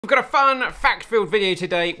We've got a fun fact-filled video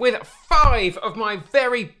today with 5 of my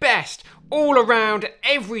very best all-around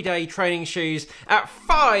everyday training shoes at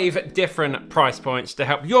 5 different price points to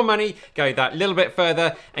help your money go that little bit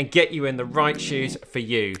further and get you in the right shoes for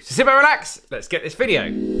you. So sit back, relax, let's get this video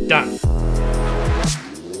done.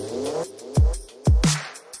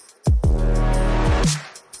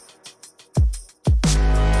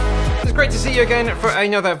 It's great to see you again for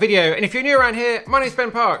another video, and if you're new around here, my name's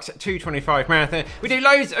Ben Parks, 225 Marathon. We do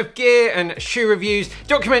loads of gear and shoe reviews,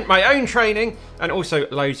 document my own training, and also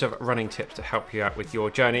loads of running tips to help you out with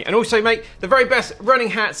your journey, and also make the very best running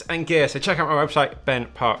hats and gear, so check out my website,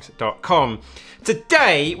 benparks.com.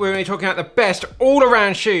 Today, we're going to be talking about the best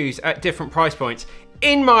all-around shoes at different price points.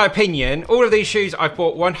 In my opinion, all of these shoes I've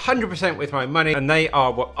bought 100% with my money, and they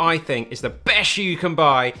are what I think is the best shoe you can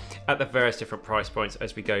buy at the various different price points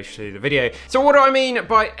as we go through the video. So what do I mean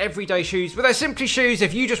by everyday shoes? Well, they're simply shoes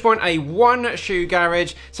if you just want a one shoe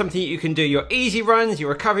garage, something you can do your easy runs, your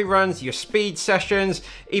recovery runs, your speed sessions,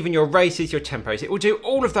 even your races, your tempos. It will do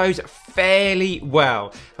all of those fairly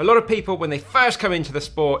well. A lot of people, when they first come into the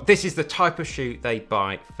sport, this is the type of shoe they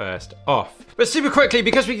buy first off. But super quickly,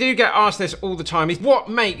 because we do get asked this all the time, is what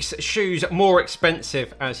makes shoes more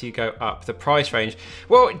expensive as you go up the price range?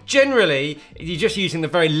 Well, generally, you're just using the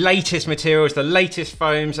very latest materials, the latest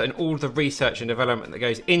foams, and all the research and development that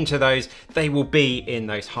goes into those. They will be in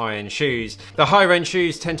those high-end shoes. The higher-end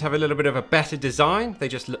shoes tend to have a little bit of a better design. They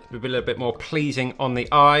just look a little bit more pleasing on the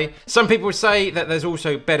eye. Some people say that there's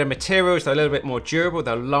also better materials. They're a little bit more durable.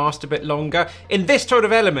 They'll last a bit longer. In this sort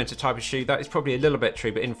of element, a type of shoe, that is probably a little bit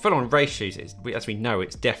true, but in full-on race shoes, as we know,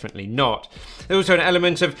 it's definitely not. There's also an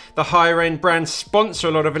element of the higher end brands sponsor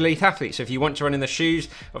a lot of elite athletes. So if you want to run in the shoes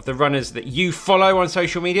of the runners that you follow on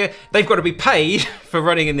social media, they've got to be paid for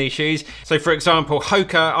running in these shoes. So for example,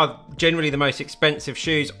 Hoka are generally the most expensive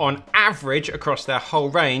shoes on average across their whole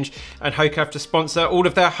range, and Hoka have to sponsor all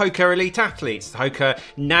of their Hoka elite athletes, Hoka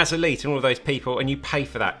NAS Elite and all of those people, and you pay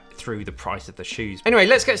for that through the price of the shoes. Anyway,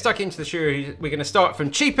 let's get stuck into the shoes. We're going to start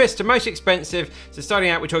from cheapest to most expensive. So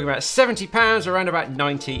starting out, we're talking about £70, around about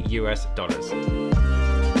 $90 US.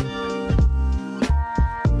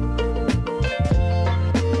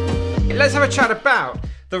 Let's have a chat about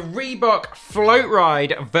the Reebok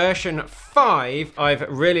Floatride version 5. I've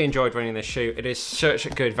really enjoyed running this shoe. It is such a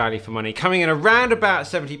good value for money. Coming in around about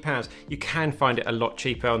 £70. You can find it a lot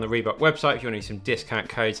cheaper on the Reebok website if you want to use some discount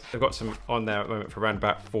codes. They've got some on there at the moment for around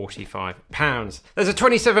about £45. There's a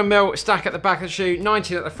 27mm stack at the back of the shoe,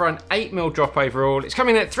 19 at the front, 8mm drop overall. It's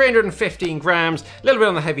coming in at 315 grams, a little bit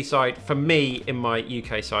on the heavy side for me in my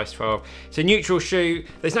UK size 12. It's a neutral shoe.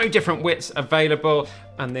 There's no different widths available,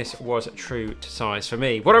 and this was true to size for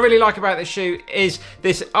me. What I really like about this shoe is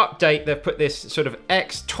this update. They've put this sort of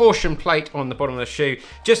X torsion plate on the bottom of the shoe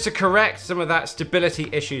just to correct some of that stability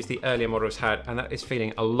issues the earlier models had, and that is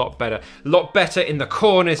feeling a lot better in the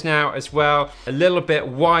corners now as well, a little bit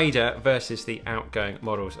wider versus the outgoing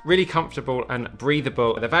models. Really comfortable and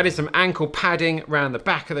breathable. They've added some ankle padding around the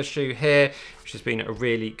back of the shoe here, which has been a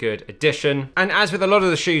really good addition. And as with a lot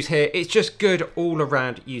of the shoes here, it's just good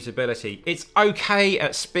all-around usability. It's okay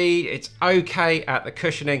at speed, it's okay at the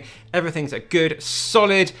cushioning, everything's a good,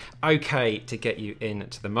 solid, okay to get you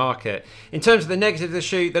into the market. In terms of the negatives of the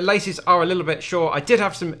shoe, the laces are a little bit short. I did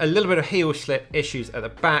have a little bit of heel slip issues at the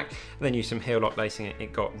back, and then used some heel lock lacing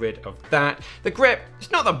it got rid of that. The grip,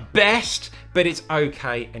 it's not the best, but it's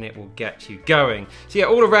okay and it will get you going. So yeah,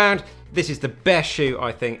 all around, this is the best shoe,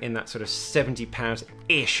 I think, in that sort of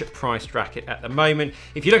 £70-ish price bracket at the moment.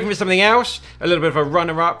 If you're looking for something else, a little bit of a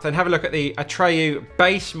runner-up, then have a look at the Atreyu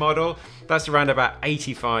base model. That's around about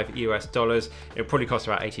 $85 US. It'll probably cost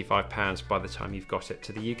about £85 by the time you've got it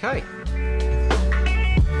to the UK.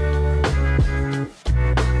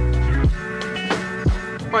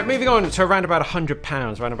 Right, moving on to around about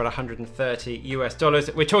 £100, around about $130 US.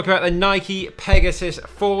 We're talking about the Nike Pegasus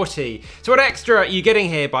 40. So what extra are you getting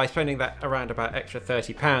here by spending that around about extra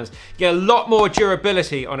 £30? You get a lot more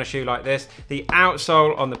durability on a shoe like this. The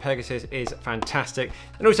outsole on the Pegasus is fantastic.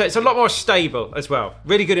 And also it's a lot more stable as well.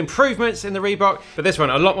 Really good improvements in the Reebok, but this one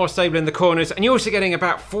a lot more stable in the corners. And you're also getting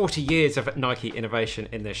about 40 years of Nike innovation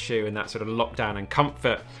in this shoe and that sort of lockdown and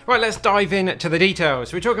comfort. Right, let's dive in to the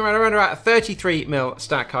details. We're talking about around about a 33mm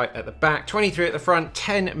stack stack height at the back, 23 at the front,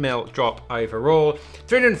 10mm drop overall,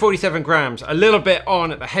 347 grams, a little bit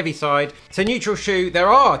on the heavy side. So neutral shoe, there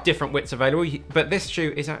are different widths available, but this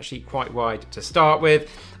shoe is actually quite wide to start with,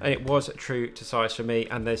 and it was true to size for me,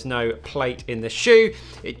 and there's no plate in the shoe.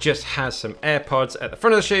 It just has some AirPods at the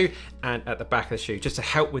front of the shoe and at the back of the shoe, just to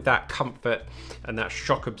help with that comfort and that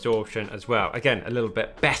shock absorption as well. Again, a little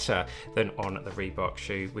bit better than on the Reebok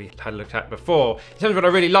shoe we had looked at before. In terms of what I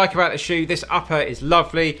really like about the shoe, this upper is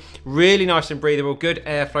lovely, really nice and breathable, good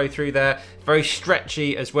airflow through there, very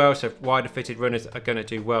stretchy as well, so wider fitted runners are going to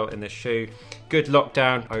do well in this shoe. Good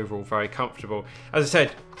lockdown, overall very comfortable. As I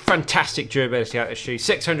said, fantastic durability out of the shoe,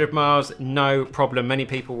 600 miles, no problem. Many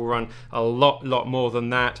people will run a lot more than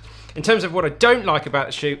that. In terms of what I don't like about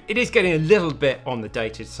the shoe, it is getting a little bit on the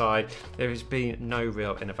dated side. There has been no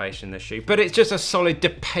real innovation in this shoe, but it's just a solid,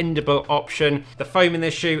 dependable option. The foam in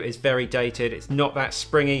this shoe is very dated. It's not that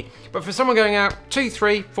springy, but for someone going out 2,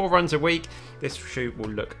 3, 4 runs a week, this shoe will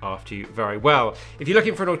look after you very well. If you're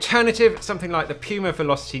looking for an alternative, something like the Puma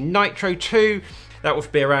Velocity Nitro 2, that will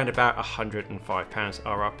be around about £105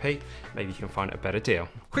 RRP. Maybe you can find a better deal.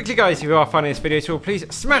 Quickly guys, if you are finding this video at all, please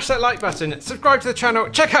smash that like button, subscribe to the channel,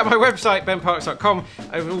 check out my website, benparks.com.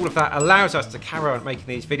 All of that allows us to carry on making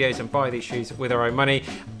these videos and buy these shoes with our own money.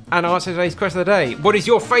 And answer today's question of the day. What is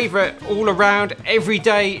your favorite all-around,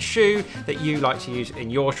 everyday shoe that you like to use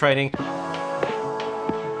in your training?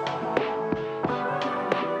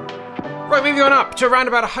 Right, moving on up to around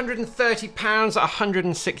about £130,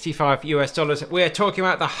 $165 US. We're talking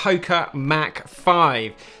about the Hoka Mach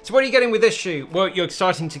 5. So what are you getting with this shoe? Well, you're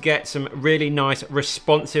starting to get some really nice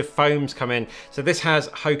responsive foams come in. So this has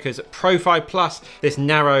Hoka's Pro-Fi Plus, this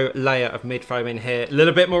narrow layer of mid foam in here, a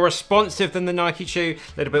little bit more responsive than the Nike shoe,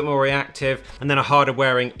 a little bit more reactive, and then a harder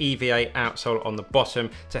wearing EVA outsole on the bottom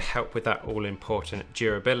to help with that all important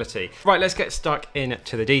durability. Right, let's get stuck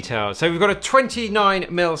into the details. So we've got a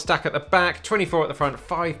 29mm stack at the back, 24 at the front,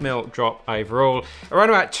 5mm drop overall, around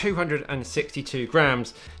about 262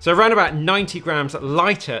 grams. So around about 90 grams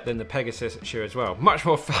lighter than the Pegasus shoe as well. Much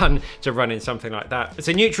more fun to run in something like that. It's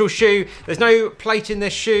a neutral shoe. There's no plate in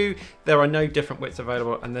this shoe. There are no different widths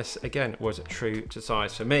available, and this again was true to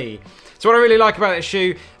size for me. So what I really like about this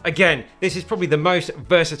shoe, again, this is probably the most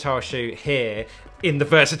versatile shoe here in the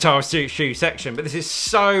versatile shoe section, but this is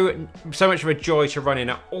so much of a joy to run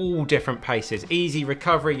in at all different paces. Easy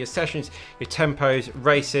recovery, your sessions, your tempos,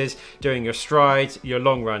 races, doing your strides, your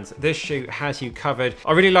long runs. This shoe has you covered.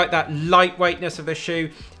 I really like that lightweightness of the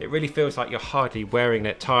shoe. It really feels like you're hardly wearing it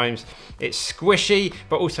at times. It's squishy,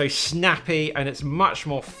 but also snappy, and it's much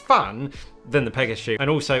more fun than the Pegasus shoe, and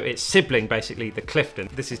also its sibling, basically the Clifton.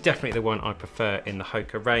 This is definitely the one I prefer in the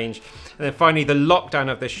Hoka range. And then finally, the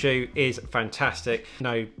lockdown of this shoe is fantastic.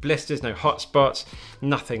 No blisters, no hot spots,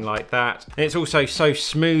 nothing like that. And it's also so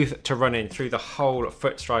smooth to run in through the whole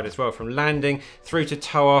foot stride as well, from landing through to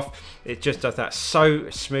toe off. It just does that so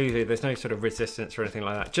smoothly. There's no sort of resistance or anything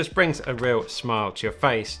like that. Just brings a real smile to your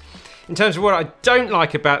face. In terms of what I don't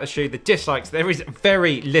like about the shoe, the dislikes, there is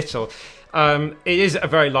very little. It is a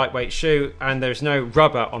very lightweight shoe, and there's no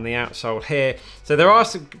rubber on the outsole here, so there are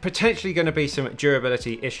potentially going to be some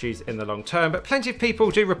durability issues in the long term, but plenty of people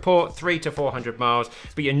do report 300 to 400 miles,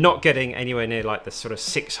 but you're not getting anywhere near like the sort of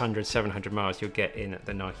 600, 700 miles you'll get in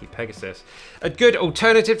the Nike Pegasus. A good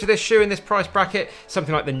alternative to this shoe in this price bracket,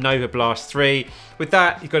 something like the Nova Blast 3. With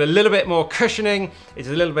that, you've got a little bit more cushioning, it's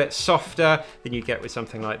a little bit softer than you get with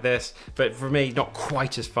something like this, but for me, not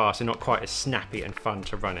quite as fast and not quite as snappy and fun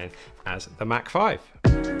to run in as the Mach 5.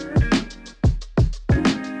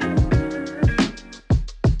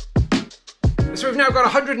 So we've now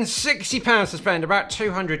got £160 to spend, about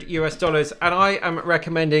 $200 US, and I am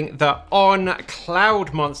recommending the On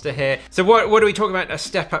Cloud Monster here. So what are we talking about a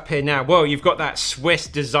step up here now? Well, you've got that Swiss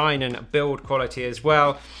design and build quality as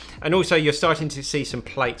well. And also you're starting to see some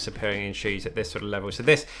plates appearing in shoes at this sort of level. So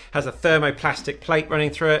this has a thermoplastic plate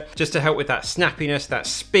running through it, just to help with that snappiness, that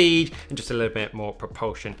speed, and just a little bit more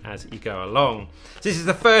propulsion as you go along. So this is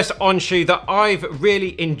the first On shoe that I've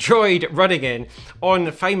really enjoyed running in, on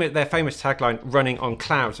their famous tagline, running on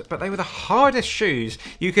clouds. But they were the hardest shoes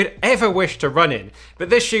you could ever wish to run in.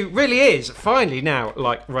 But this shoe really is finally now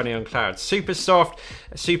like running on clouds. Super soft,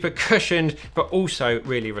 super cushioned, but also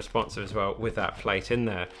really responsive as well with that plate in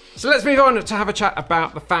there. So let's move on to have a chat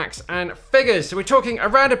about the facts and figures. So we're talking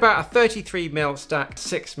around about a 33mm stack,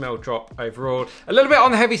 6mm drop overall. A little bit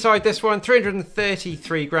on the heavy side, this one,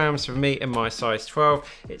 333 grams for me in my size 12.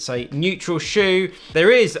 It's a neutral shoe.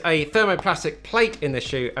 There is a thermoplastic plate in the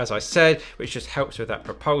shoe, as I said, which just helps with that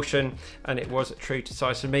propulsion. And it was true to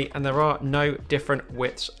size for me, and there are no different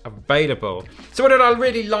widths available. So what did I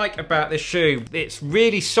really like about this shoe? It's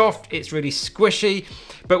really soft, it's really squishy,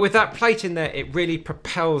 but with that plate in there, it really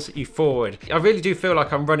propels you forward. I really do feel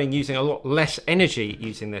like I'm running using a lot less energy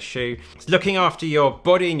using this shoe. It's looking after your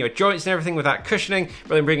body and your joints and everything with that cushioning,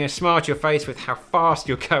 but then bringing a smile to your face with how fast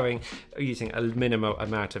you're going using a minimal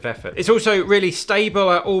amount of effort. It's also really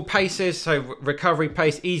stable at all paces, so recovery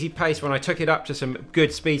pace, easy pace. When I took it up to some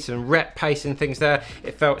good speed, some rep pace and things there,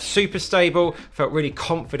 it felt super stable, felt really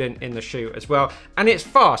confident in the shoe as well. And it's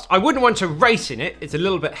fast. I wouldn't want to race in it. It's a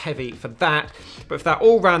little bit heavy for that, but for that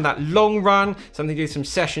all round, that long run, something to do some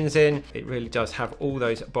sessions in, it really does have all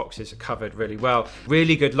those boxes covered really well.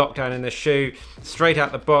 Really good lockdown in the shoe, straight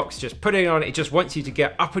out the box, just putting it on, it just wants you to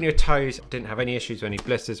get up on your toes. Didn't have any issues with any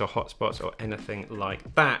blisters or hot spots or anything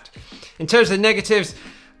like that. In terms of the negatives,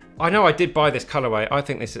 I know I did buy this colorway. I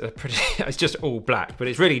think this is a pretty, it's just all black, but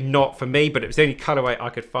it's really not for me, but it was the only colorway I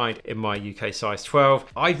could find in my UK size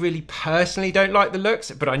 12. I really personally don't like the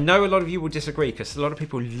looks, but I know a lot of you will disagree because a lot of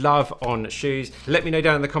people love On shoes. Let me know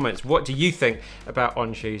down in the comments, what do you think about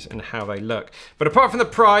On shoes and how they look? But apart from the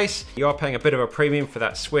price, you are paying a bit of a premium for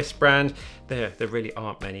that Swiss brand. There really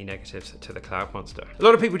aren't many negatives to the Cloudmonster. A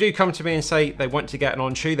lot of people do come to me and say they want to get an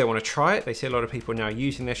On shoe, they want to try it. They see a lot of people now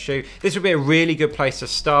using this shoe. This would be a really good place to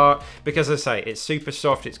start because, as I say, it's super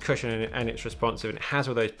soft, it's cushioned, and it's responsive, and it has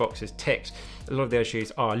all those boxes ticked. A lot of those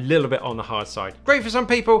shoes are a little bit on the hard side. Great for some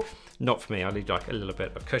people, not for me. I need like a little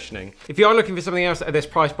bit of cushioning. If you are looking for something else at this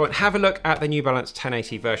price point, have a look at the New Balance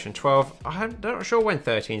 1080 version 12. I'm not sure when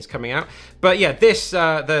 13 is coming out, but yeah, this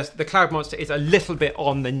the Cloudmonster is a little bit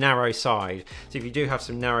on the narrow side. So if you do have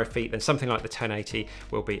some narrow feet, then something like the 1080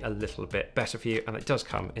 will be a little bit better for you, and it does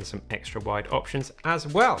come in some extra wide options as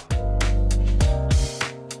well.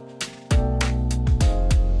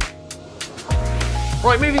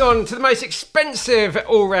 Right, moving on to the most expensive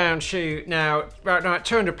all-round shoe now, right now at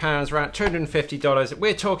 £200, around $250.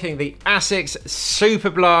 We're talking the Asics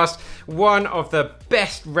Superblast, one of the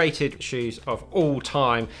best rated shoes of all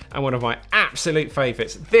time and one of my absolute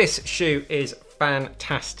favorites. This shoe is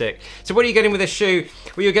fantastic. So what are you getting with this shoe?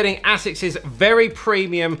 Well, you're getting Asics' very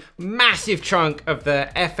premium, massive chunk of the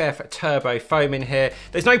FF Turbo foam in here.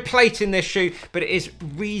 There's no plate in this shoe, but it is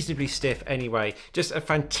reasonably stiff anyway. Just a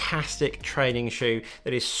fantastic training shoe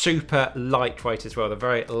that is super lightweight as well. The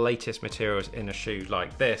very latest materials in a shoe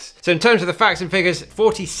like this. So in terms of the facts and figures,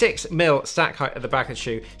 46mm stack height at the back of the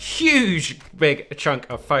shoe. Huge big chunk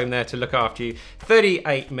of foam there to look after you.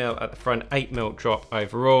 38mm at the front, 8mm drop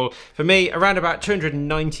overall. For me, around about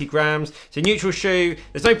 290 grams. It's a neutral shoe.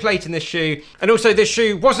 There's no plate in this shoe. And also this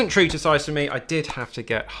shoe wasn't true to size for me. I did have to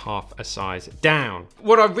get half a size down.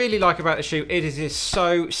 What I really like about the shoe, it is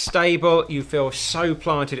so stable. You feel so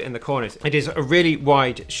planted in the corners. It is a really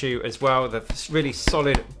wide shoe as well. The really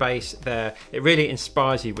solid base there. It really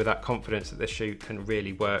inspires you with that confidence that this shoe can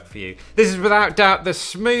really work for you. This is without doubt the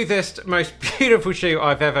smoothest, most beautiful shoe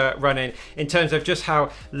I've ever run in terms of just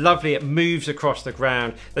how lovely it moves across the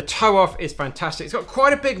ground. The toe off is fantastic. It's got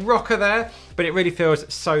quite a big rocker there, but it really feels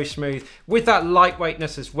so smooth. With that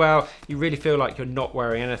lightweightness as well, you really feel like you're not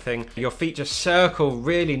wearing anything. Your feet just circle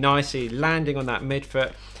really nicely, landing on that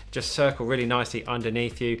midfoot. Just circle really nicely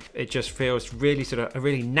underneath you. It just feels really sort of a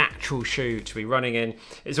really natural shoe to be running in.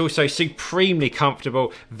 It's also supremely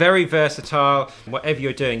comfortable, very versatile. Whatever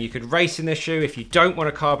you're doing, you could race in this shoe. If you don't want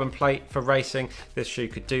a carbon plate for racing, this shoe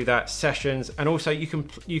could do that. Sessions, and also you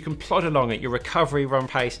can plod along at your recovery run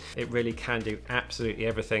pace. It really can do absolutely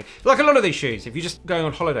everything. Like a lot of these shoes, if you're just going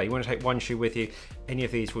on holiday, you want to take one shoe with you, any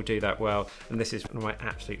of these will do that well. And this is one of my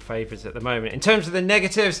absolute favorites at the moment. In terms of the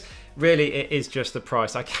negatives, really it is just the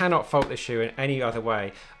price. I cannot fault this shoe in any other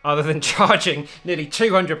way other than charging nearly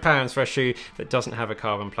 £200 for a shoe that doesn't have a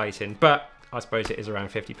carbon plate in. But I suppose it is around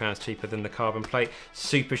 £50 cheaper than the carbon plate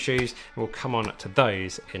super shoes. We'll come on to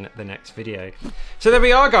those in the next video. So there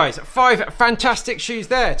we are, guys. 5 fantastic shoes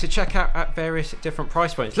there to check out at various different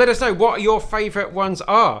price points. Let us know what your favorite ones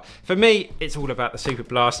are. For me, it's all about the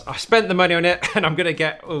Superblast. I spent the money on it and I'm gonna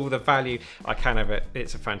get all the value I can of it.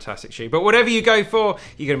 It's a fantastic shoe. But whatever you go for,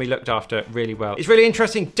 you're gonna be looked after really well. It's really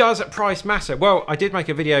interesting. Does price matter? Well, I did make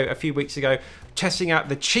a video a few weeks ago testing out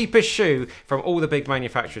the cheapest shoe from all the big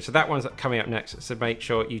manufacturers. So that one's coming up next, so make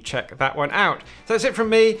sure you check that one out. So that's it from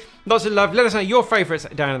me. Lots of love. Let us know your favorites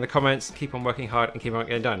down in the comments. Keep on working hard and keep on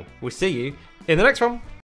getting done. We'll see you in the next one.